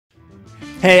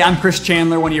Hey, I'm Chris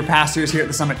Chandler, one of your pastors here at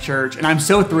the Summit Church, and I'm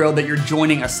so thrilled that you're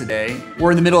joining us today. We're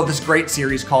in the middle of this great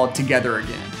series called Together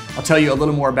Again. I'll tell you a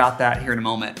little more about that here in a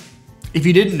moment. If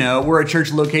you didn't know, we're a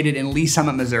church located in Lee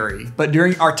Summit, Missouri, but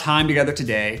during our time together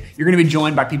today, you're going to be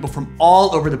joined by people from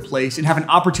all over the place and have an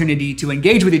opportunity to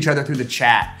engage with each other through the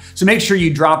chat. So make sure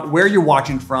you drop where you're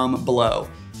watching from below.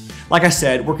 Like I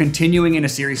said, we're continuing in a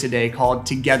series today called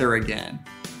Together Again.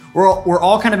 We're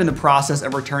all kind of in the process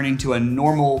of returning to a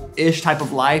normal-ish type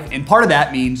of life, and part of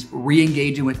that means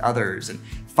re-engaging with others and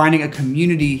finding a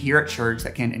community here at church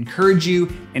that can encourage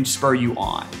you and spur you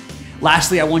on.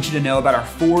 Lastly, I want you to know about our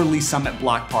 4 Lee Summit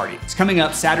block party. It's coming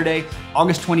up Saturday,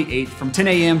 August 28th from 10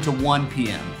 a.m. to 1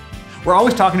 p.m. We're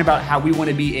always talking about how we want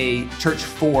to be a church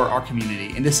for our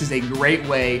community, and this is a great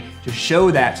way to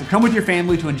show that. So come with your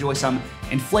family to enjoy some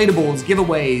inflatables,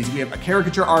 giveaways, we have a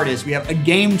caricature artist, we have a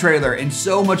game trailer, and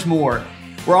so much more.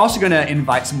 We're also going to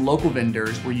invite some local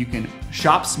vendors where you can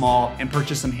shop small and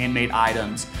purchase some handmade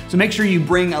items. So make sure you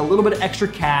bring a little bit of extra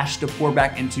cash to pour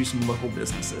back into some local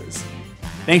businesses.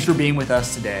 Thanks for being with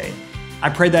us today.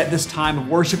 I pray that this time of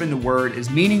worship in the Word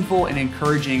is meaningful and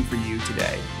encouraging for you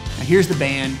today. Now here's the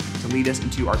band to lead us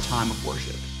into our time of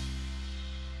worship.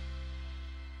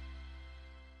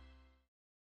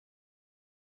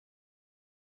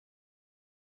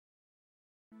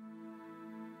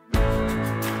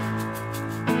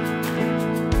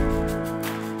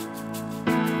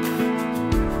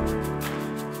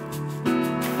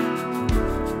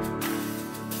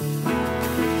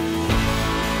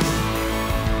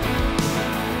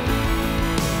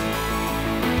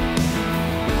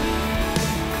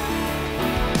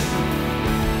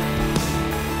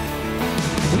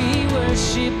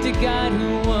 Worship the God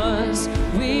who was,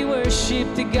 we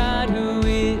worship the God who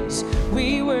is,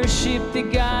 we worship the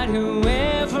God who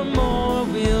evermore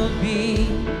will be.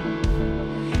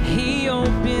 He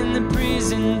opened the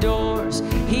prison doors,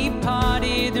 he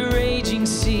parted the raging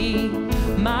sea.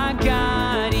 My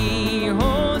God, he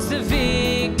holds the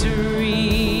victory.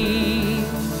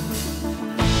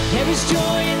 There is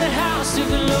joy in the house of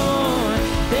the Lord,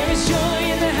 there is joy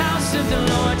in the house of the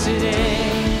Lord today.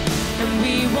 And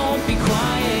we won't be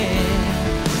quiet,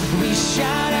 we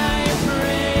shout out your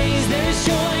praise. There is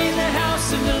joy in the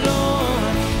house of the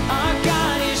Lord, our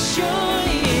God is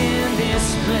surely in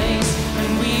this place.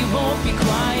 And we won't be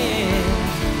quiet,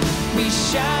 we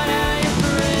shout out your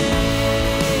praise.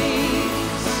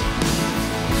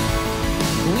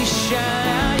 We shout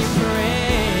out your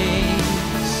praise.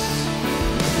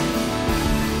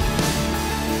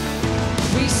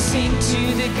 We sing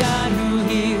to the God who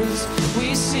heals,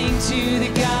 we sing to the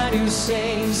God who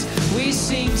saves, we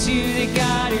sing to the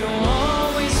God who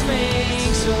always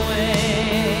makes a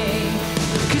way.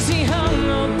 'Cause he hung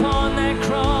upon that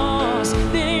cross,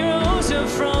 then he rose up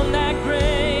from that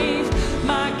grave.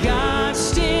 My God,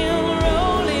 still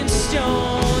rolling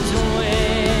stones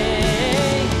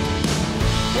away.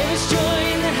 There is joy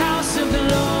in the house of the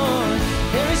Lord,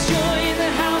 there is joy in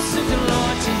the house of the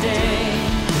Lord today.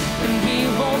 And we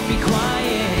won't be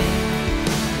quiet,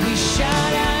 we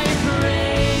shout out your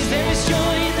praise. There is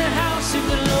joy in the house of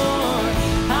the Lord,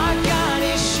 our God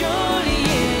is surely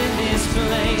in this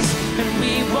place. And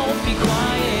we won't be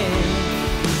quiet,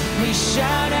 we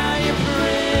shout out your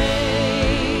praise.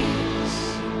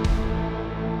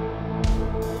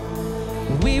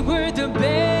 We were the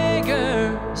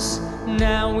beggars,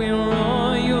 now we're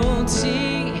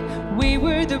royalty. We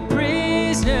were the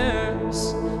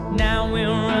prisoners, now we're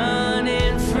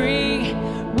running free.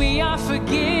 We are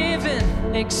forgiven,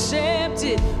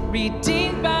 accepted,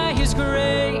 redeemed by his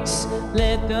grace.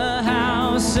 Let the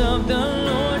house of the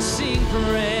Lord sing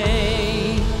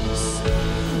praise.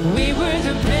 We were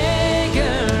the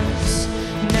beggars,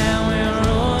 now we're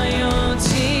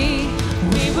royalty.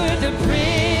 We were the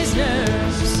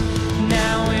prisoners,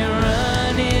 now we're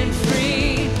running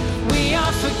free. We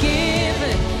are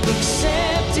forgiven,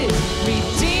 accepted,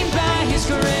 redeemed by his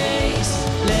grace.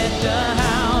 Let the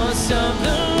house of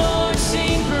the Lord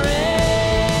sing praise.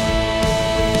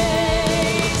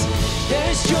 There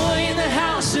is joy in the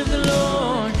house of the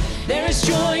Lord, there is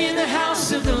joy in the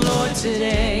house of the Lord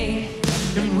today.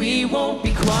 And we won't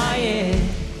be quiet,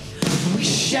 we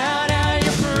shout out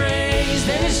your praise.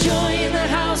 There is joy in the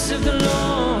house of the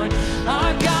Lord,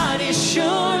 our God is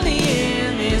surely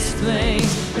in this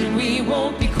place. And we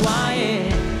won't be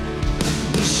quiet,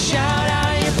 we shout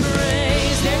out your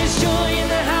praise. There is joy in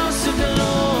the house of the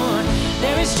Lord,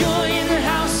 there is joy in the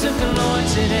house of the Lord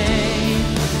today.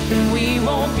 And we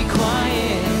won't be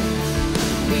quiet,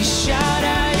 we shout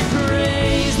out your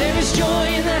praise. There is joy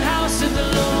in the house of the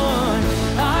Lord,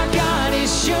 our God is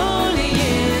surely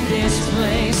in this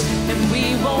place. And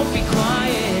we won't be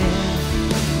quiet,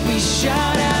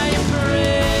 shout out your praise.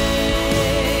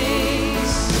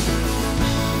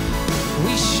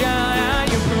 We shout out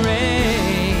your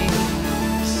praise.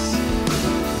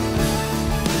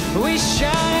 We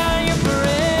shout out your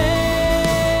praise.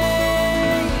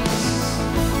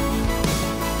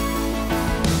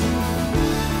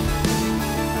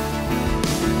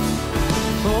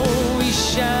 Oh, we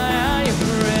shout out your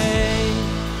praise.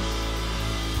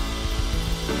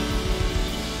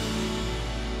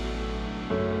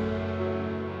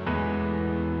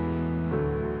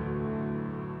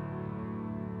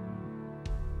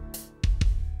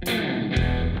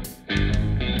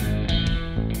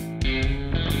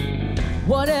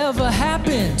 Whatever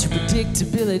happened to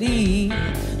predictability?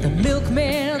 The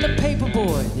milkman, the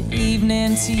paperboy, the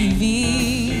evening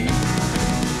TV.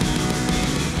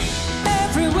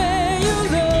 Everywhere you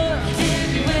look,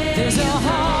 there's a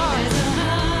heart,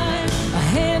 a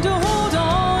hand to hold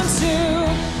on to.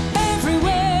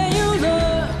 Everywhere you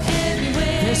look,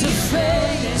 there's a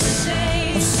face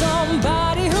of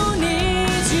somebody who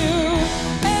needs you.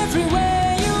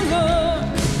 Everywhere you look,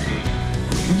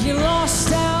 when you're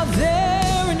lost out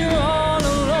there and you're all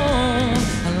alone,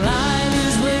 a light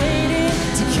is waiting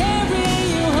to carry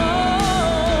you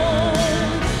home.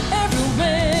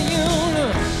 Everywhere you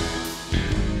look.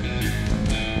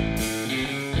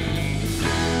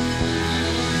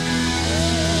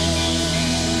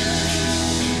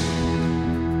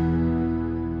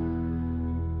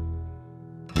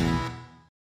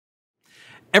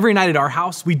 Every night at our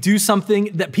house, we do something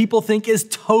that people think is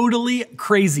totally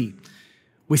crazy.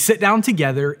 We sit down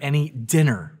together and eat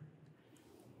dinner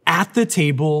at the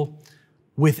table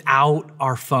without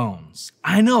our phones.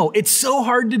 I know, it's so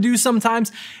hard to do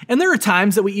sometimes. And there are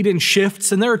times that we eat in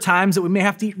shifts, and there are times that we may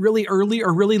have to eat really early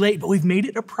or really late, but we've made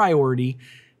it a priority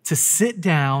to sit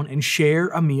down and share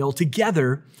a meal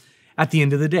together at the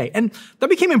end of the day. And that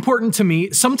became important to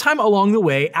me sometime along the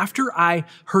way after I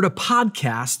heard a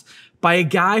podcast by a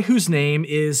guy whose name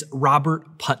is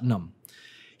Robert Putnam.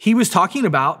 He was talking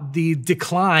about the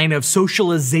decline of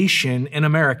socialization in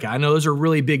America. I know those are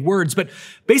really big words, but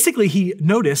basically he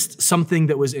noticed something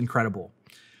that was incredible.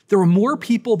 There were more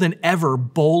people than ever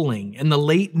bowling in the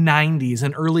late 90s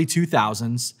and early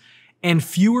 2000s, and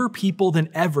fewer people than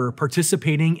ever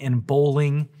participating in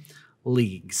bowling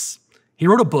leagues. He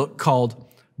wrote a book called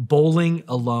Bowling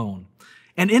Alone.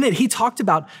 And in it, he talked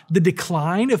about the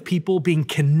decline of people being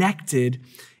connected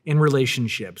in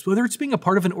relationships, whether it's being a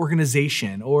part of an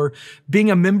organization or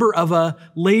being a member of a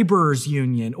laborers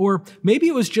union, or maybe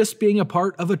it was just being a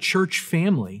part of a church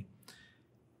family.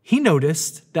 He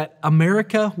noticed that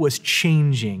America was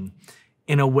changing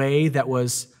in a way that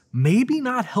was maybe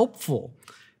not helpful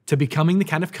to becoming the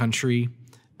kind of country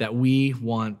that we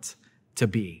want to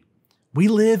be. We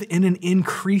live in an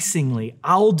increasingly,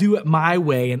 I'll do it my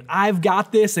way, and I've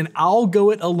got this, and I'll go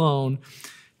it alone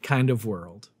kind of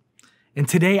world. And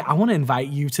today, I want to invite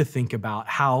you to think about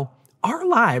how our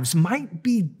lives might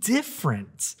be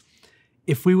different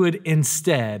if we would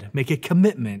instead make a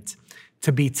commitment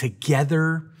to be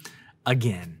together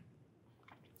again.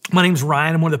 My name's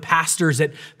Ryan. I'm one of the pastors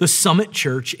at the Summit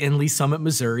Church in Lee Summit,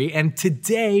 Missouri. And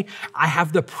today I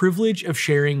have the privilege of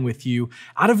sharing with you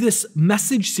out of this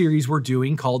message series we're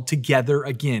doing called Together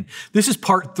Again. This is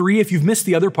part 3. If you've missed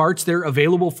the other parts, they're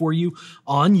available for you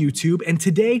on YouTube. And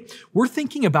today we're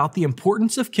thinking about the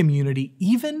importance of community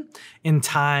even in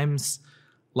times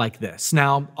like this.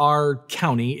 Now, our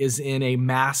county is in a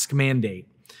mask mandate.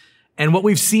 And what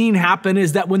we've seen happen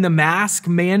is that when the mask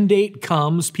mandate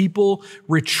comes, people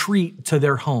retreat to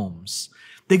their homes.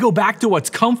 They go back to what's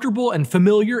comfortable and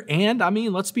familiar, and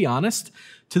let's be honest,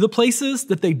 to the places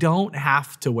that they don't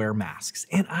have to wear masks.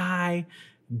 And I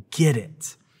get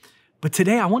it. But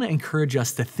today I want to encourage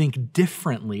us to think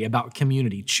differently about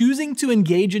community, choosing to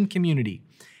engage in community,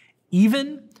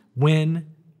 even when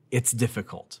it's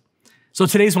difficult. So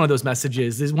today's one of those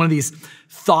messages. This is one of these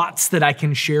thoughts that I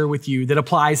can share with you that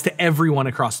applies to everyone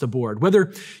across the board.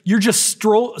 Whether you're just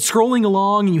scrolling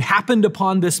along and you happened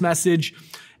upon this message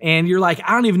and you're like,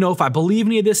 I don't even know if I believe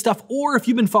any of this stuff, or if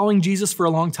you've been following Jesus for a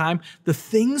long time, the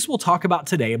things we'll talk about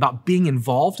today about being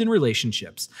involved in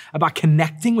relationships, about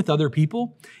connecting with other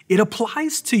people, it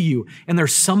applies to you. And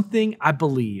there's something I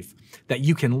believe that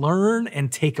you can learn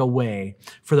and take away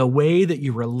for the way that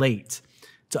you relate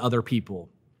to other people.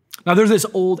 Now, there's this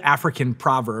old African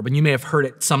proverb, and you may have heard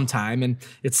it sometime, and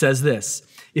it says this: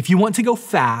 if you want to go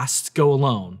fast, go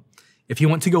alone. If you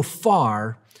want to go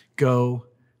far, go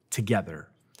together.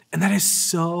 And that is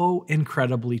so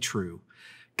incredibly true.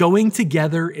 Going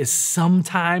together is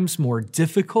sometimes more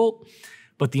difficult,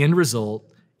 but the end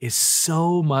result is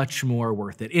so much more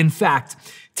worth it. In fact,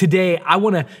 today I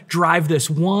want to drive this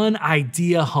one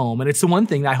idea home, and it's the one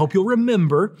thing that I hope you'll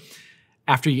remember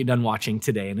after you get done watching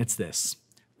today, and it's this: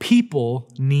 people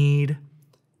need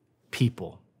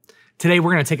people. Today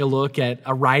we're going to take a look at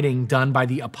a writing done by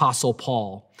the Apostle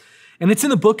Paul. And it's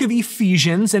in the book of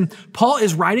Ephesians, and Paul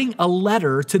is writing a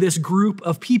letter to this group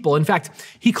of people. In fact,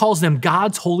 he calls them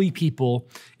God's holy people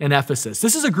in Ephesus.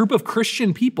 This is a group of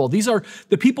Christian people. These are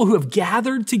the people who have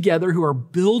gathered together, who are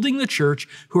building the church,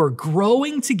 who are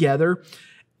growing together.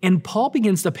 And Paul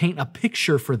begins to paint a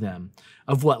picture for them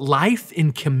of what life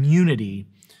in community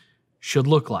should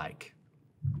look like.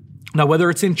 Now, whether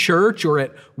it's in church or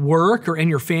at work or in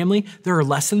your family, there are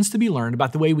lessons to be learned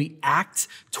about the way we act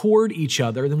toward each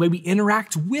other, the way we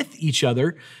interact with each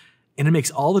other, and it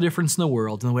makes all the difference in the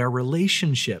world in the way our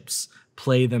relationships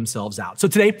play themselves out. So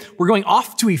today, we're going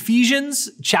off to Ephesians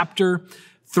chapter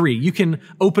 3. You can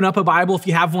open up a Bible if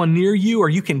you have one near you, or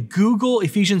you can Google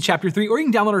Ephesians chapter 3, or you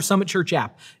can download our Summit Church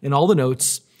app, and all the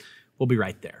notes will be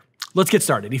right there. Let's get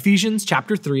started. Ephesians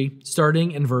chapter 3,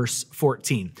 starting in verse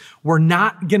 14. We're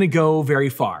not going to go very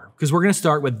far because we're going to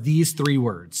start with these three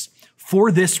words: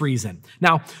 for this reason.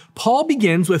 Now, Paul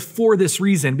begins with "for this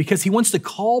reason" because he wants to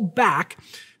call back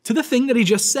to the thing that he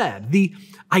just said, the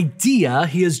idea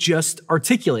he has just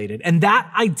articulated. And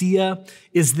that idea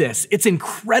is this: it's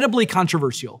incredibly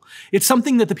controversial. It's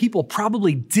something that the people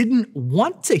probably didn't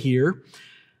want to hear,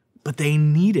 but they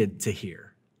needed to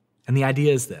hear. And the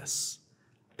idea is this: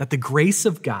 that the grace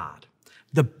of God,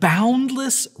 the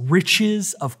boundless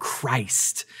riches of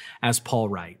Christ, as Paul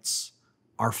writes,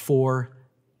 are for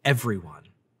everyone,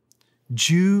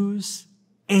 Jews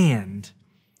and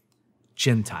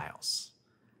Gentiles.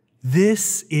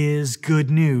 This is good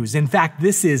news. In fact,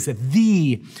 this is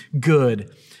the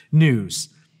good news.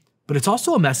 But it's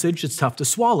also a message that's tough to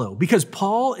swallow because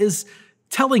Paul is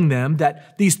telling them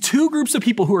that these two groups of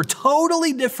people who are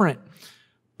totally different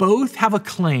both have a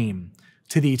claim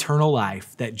to the eternal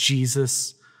life that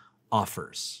Jesus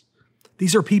offers.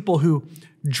 These are people who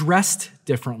dressed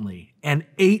differently and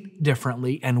ate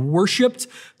differently and worshiped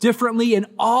differently, and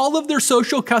all of their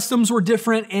social customs were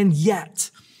different, and yet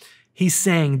he's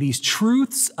saying these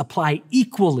truths apply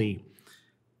equally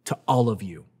to all of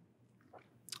you.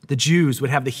 The Jews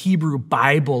would have the Hebrew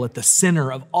Bible at the center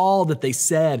of all that they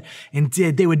said and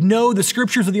did. They would know the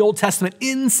scriptures of the Old Testament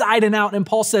inside and out. And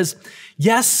Paul says,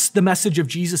 yes, the message of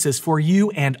Jesus is for you,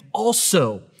 and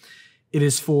also it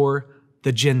is for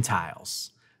the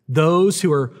Gentiles, those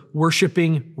who are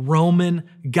worshiping Roman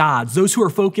gods, those who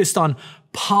are focused on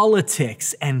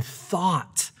politics and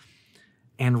thought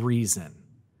and reason.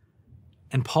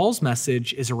 And Paul's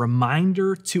message is a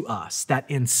reminder to us that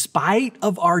in spite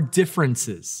of our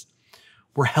differences,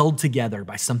 we're held together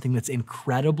by something that's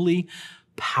incredibly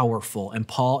powerful. And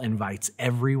Paul invites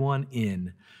everyone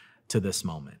in to this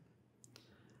moment.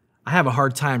 I have a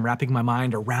hard time wrapping my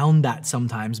mind around that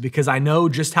sometimes because I know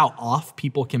just how off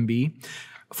people can be.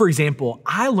 For example,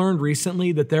 I learned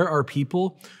recently that there are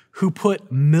people who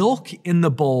put milk in the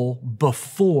bowl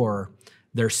before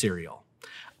their cereal.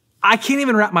 I can't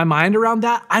even wrap my mind around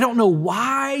that. I don't know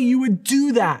why you would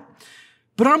do that.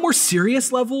 But on a more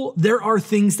serious level, there are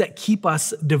things that keep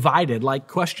us divided, like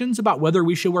questions about whether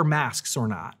we should wear masks or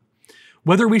not,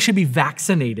 whether we should be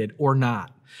vaccinated or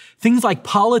not, things like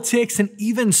politics and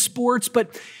even sports.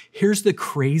 But here's the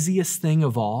craziest thing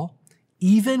of all.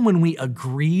 Even when we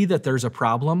agree that there's a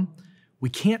problem, we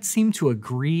can't seem to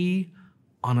agree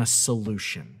on a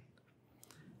solution.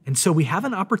 And so we have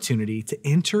an opportunity to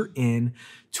enter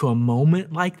into a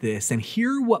moment like this and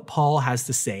hear what Paul has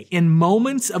to say in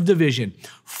moments of division.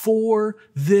 For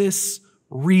this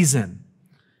reason,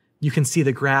 you can see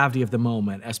the gravity of the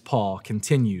moment as Paul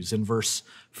continues in verse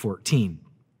 14.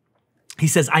 He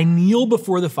says, I kneel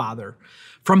before the Father,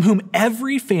 from whom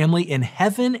every family in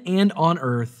heaven and on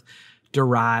earth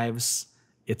derives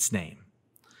its name.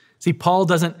 See, Paul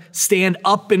doesn't stand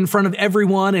up in front of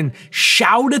everyone and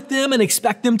shout at them and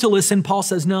expect them to listen. Paul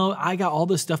says, no, I got all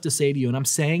this stuff to say to you, and I'm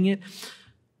saying it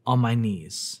on my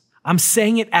knees. I'm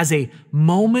saying it as a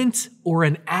moment or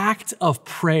an act of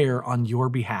prayer on your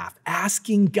behalf,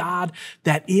 asking God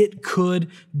that it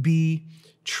could be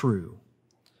true.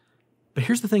 But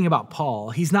here's the thing about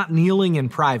Paul. He's not kneeling in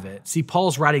private. See,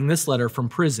 Paul's writing this letter from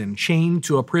prison, chained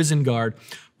to a prison guard.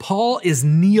 Paul is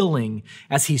kneeling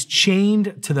as he's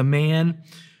chained to the man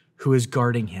who is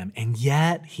guarding him, and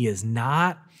yet he is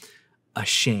not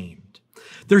ashamed.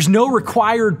 There's no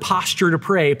required posture to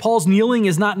pray. Paul's kneeling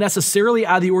is not necessarily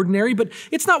out of the ordinary, but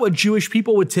it's not what Jewish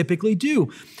people would typically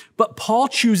do. But Paul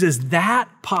chooses that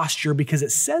posture because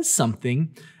it says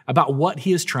something about what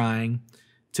he is trying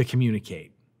to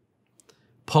communicate.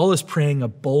 Paul is praying a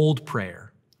bold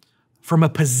prayer from a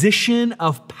position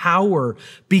of power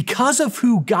because of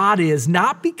who God is,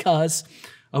 not because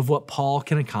of what Paul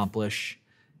can accomplish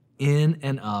in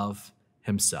and of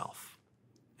himself.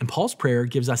 And Paul's prayer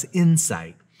gives us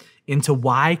insight into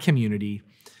why community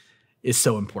is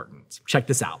so important. Check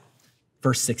this out.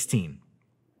 Verse 16.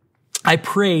 I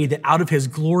pray that out of his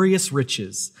glorious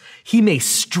riches, he may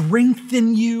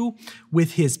strengthen you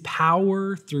with his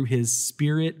power through his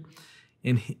Spirit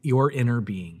in your inner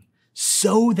being,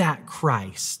 so that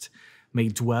Christ may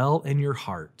dwell in your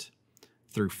heart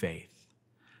through faith.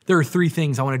 There are three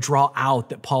things I want to draw out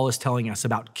that Paul is telling us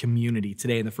about community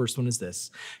today. And the first one is this: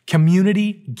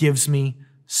 community gives me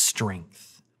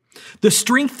strength. The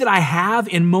strength that I have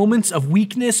in moments of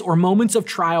weakness or moments of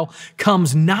trial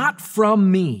comes not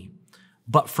from me,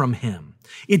 but from him.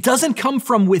 It doesn't come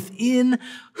from within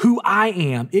who I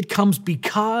am. It comes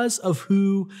because of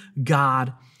who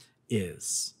God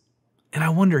is. And I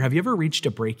wonder, have you ever reached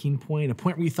a breaking point, a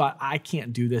point where you thought, I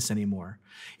can't do this anymore?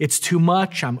 It's too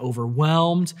much. I'm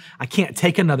overwhelmed. I can't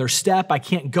take another step. I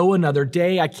can't go another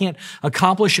day. I can't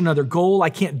accomplish another goal. I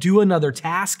can't do another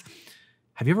task.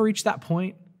 Have you ever reached that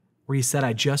point where you said,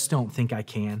 I just don't think I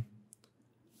can?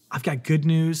 I've got good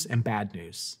news and bad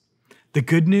news. The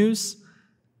good news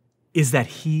is that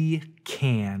he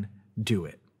can do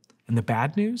it. And the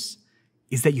bad news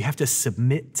is that you have to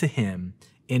submit to him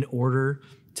in order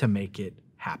to make it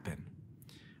happen.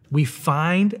 We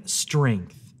find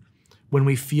strength when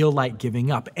we feel like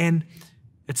giving up. And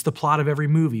it's the plot of every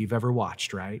movie you've ever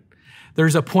watched, right?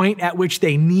 There's a point at which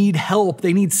they need help.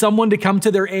 They need someone to come to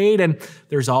their aid, and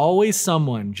there's always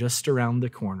someone just around the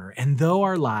corner. And though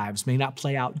our lives may not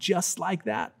play out just like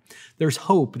that, there's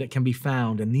hope that can be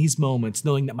found in these moments,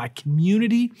 knowing that my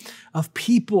community of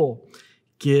people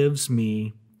gives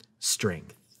me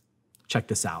strength. Check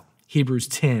this out. Hebrews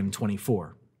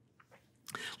 10:24.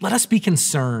 Let us be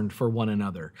concerned for one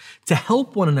another, to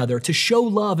help one another, to show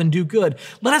love and do good.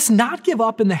 Let us not give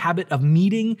up in the habit of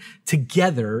meeting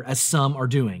together as some are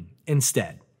doing.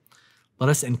 Instead, let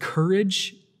us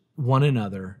encourage one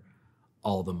another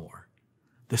all the more.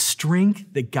 The strength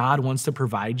that God wants to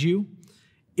provide you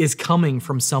is coming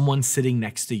from someone sitting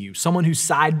next to you, someone who's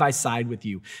side by side with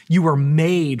you. You are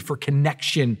made for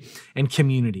connection and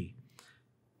community.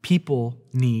 People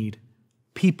need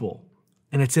people.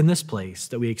 And it's in this place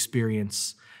that we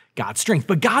experience God's strength.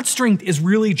 But God's strength is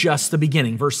really just the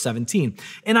beginning. Verse 17.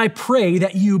 And I pray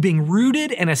that you, being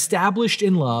rooted and established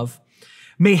in love,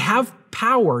 may have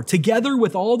power, together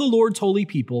with all the Lord's holy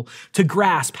people, to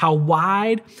grasp how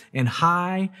wide and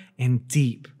high and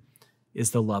deep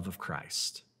is the love of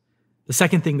Christ. The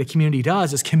second thing the community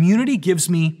does is community gives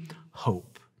me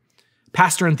hope.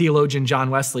 Pastor and theologian John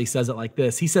Wesley says it like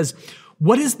this. He says,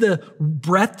 what is the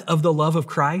breadth of the love of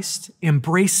Christ?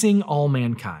 Embracing all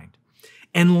mankind.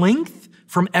 And length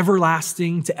from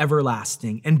everlasting to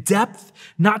everlasting. And depth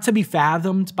not to be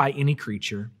fathomed by any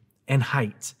creature. And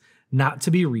height not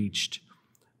to be reached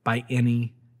by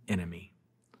any enemy.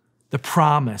 The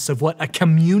promise of what a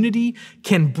community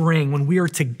can bring when we are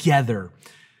together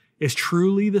is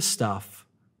truly the stuff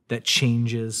that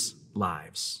changes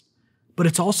lives. But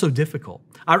it's also difficult.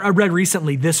 I read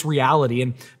recently this reality,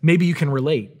 and maybe you can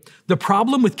relate. The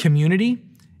problem with community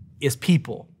is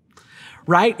people,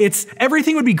 right?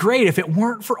 Everything would be great if it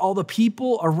weren't for all the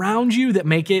people around you that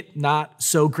make it not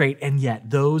so great. And yet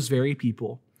those very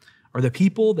people are the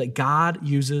people that God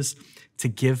uses to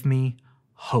give me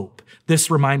hope. This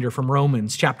reminder from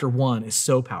Romans chapter 1 is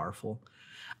so powerful.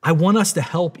 I want us to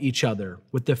help each other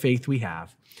with the faith we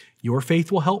have. Your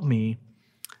faith will help me,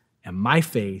 and my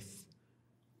faith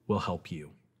will help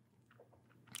you.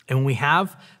 And when we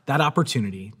have that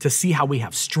opportunity to see how we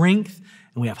have strength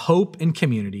and we have hope in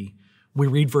community, we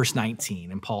read verse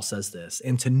 19, and Paul says this,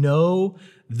 and to know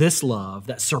this love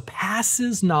that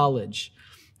surpasses knowledge,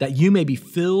 that you may be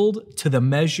filled to the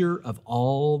measure of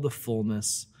all the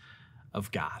fullness of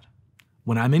God.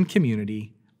 When I'm in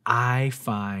community, I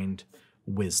find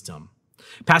wisdom.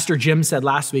 Pastor Jim said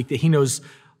last week that he knows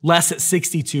less at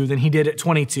 62 than he did at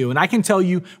 22. And I can tell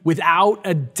you without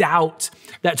a doubt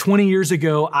that 20 years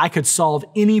ago, I could solve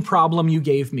any problem you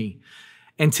gave me.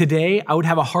 And today, I would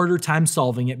have a harder time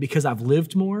solving it because I've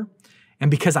lived more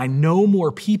and because I know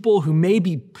more people who may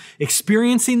be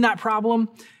experiencing that problem,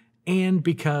 and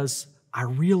because I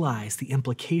realize the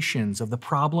implications of the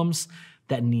problems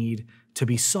that need to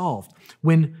be solved.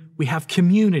 When we have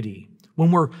community, when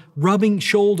we're rubbing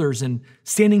shoulders and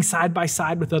standing side by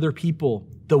side with other people,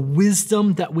 the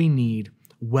wisdom that we need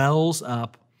wells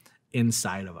up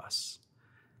inside of us.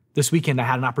 This weekend, I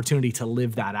had an opportunity to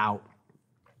live that out.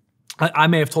 I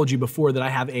may have told you before that I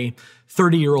have a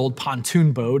 30-year-old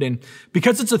pontoon boat, and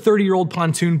because it's a 30-year-old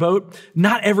pontoon boat,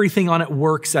 not everything on it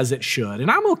works as it should.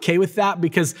 And I'm okay with that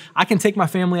because I can take my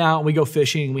family out and we go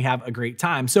fishing and we have a great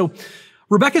time. So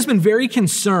Rebecca's been very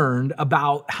concerned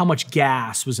about how much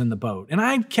gas was in the boat. And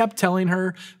I kept telling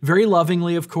her, very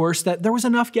lovingly, of course, that there was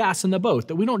enough gas in the boat,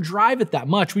 that we don't drive it that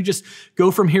much. We just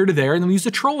go from here to there and then we use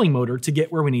a trolling motor to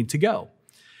get where we need to go.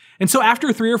 And so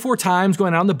after 3 or 4 times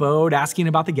going out on the boat, asking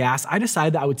about the gas, I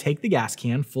decided that I would take the gas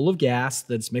can full of gas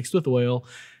that's mixed with oil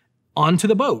onto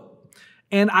the boat.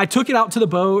 And I took it out to the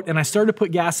boat and I started to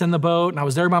put gas in the boat and I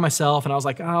was there by myself and I was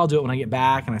like, oh, I'll do it when I get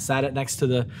back. And I sat it next to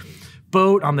the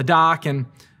boat on the dock and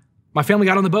my family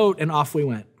got on the boat and off we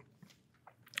went.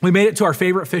 We made it to our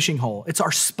favorite fishing hole. It's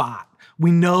our spot.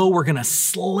 We know we're gonna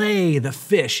slay the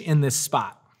fish in this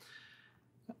spot.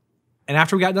 And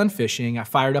after we got done fishing, I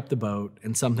fired up the boat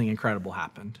and something incredible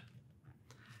happened.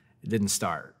 It didn't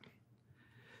start.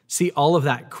 See, all of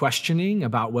that questioning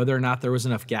about whether or not there was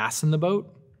enough gas in the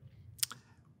boat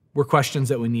were questions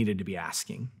that we needed to be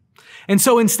asking. And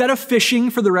so instead of fishing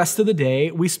for the rest of the day,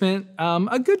 we spent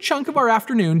a good chunk of our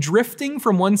afternoon drifting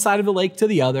from one side of the lake to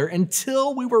the other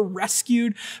until we were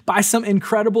rescued by some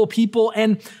incredible people.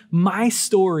 And my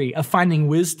story of finding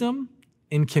wisdom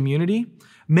in community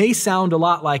may sound a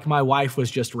lot like my wife was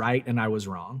just right and I was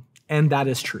wrong, and that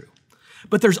is true.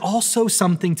 But there's also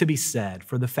something to be said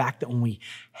for the fact that when we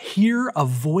hear a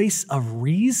voice of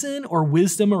reason or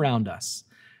wisdom around us,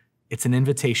 it's an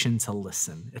invitation to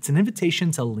listen. It's an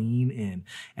invitation to lean in.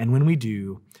 And when we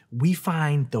do, we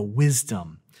find the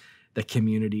wisdom that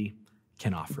community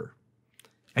can offer.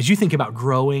 As you think about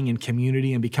growing in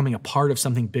community and becoming a part of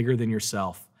something bigger than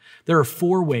yourself, there are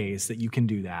 4 ways that you can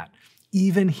do that,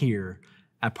 even here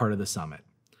at Part of the Summit.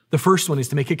 The first one is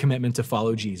to make a commitment to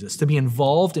follow Jesus, to be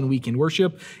involved in weekend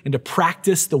worship, and to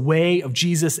practice the way of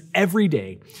Jesus every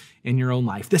day in your own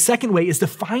life. The second way is to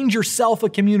find yourself a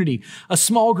community, a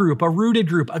small group, a rooted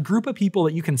group, a group of people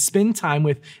that you can spend time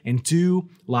with and do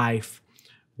life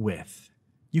with.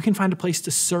 You can find a place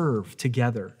to serve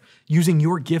together, using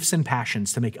your gifts and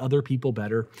passions to make other people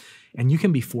better, and you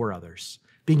can be for others,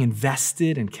 being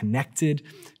invested and connected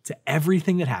to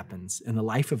everything that happens in the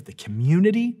life of the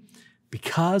community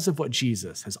because of what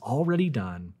Jesus has already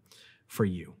done for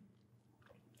you.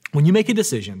 When you make a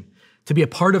decision to be a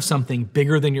part of something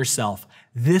bigger than yourself,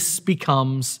 this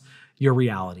becomes your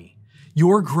reality.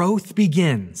 Your growth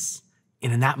begins,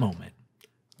 and in that moment,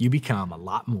 you become a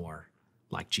lot more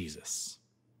like Jesus.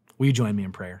 Will you join me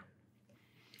in prayer?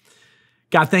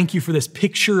 God, thank you for this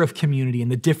picture of community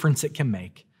and the difference it can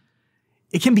make.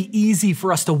 It can be easy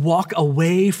for us to walk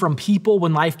away from people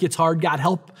when life gets hard. God,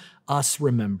 help us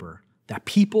remember that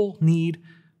people need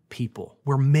people.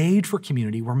 We're made for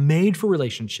community. We're made for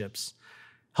relationships.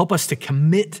 Help us to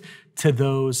commit to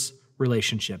those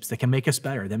relationships that can make us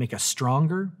better, that make us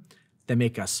stronger, that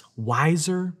make us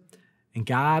wiser. And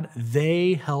God,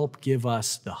 they help give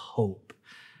us the hope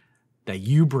that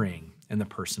you bring in the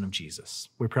person of Jesus.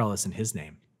 We pray all this in his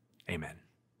name. Amen.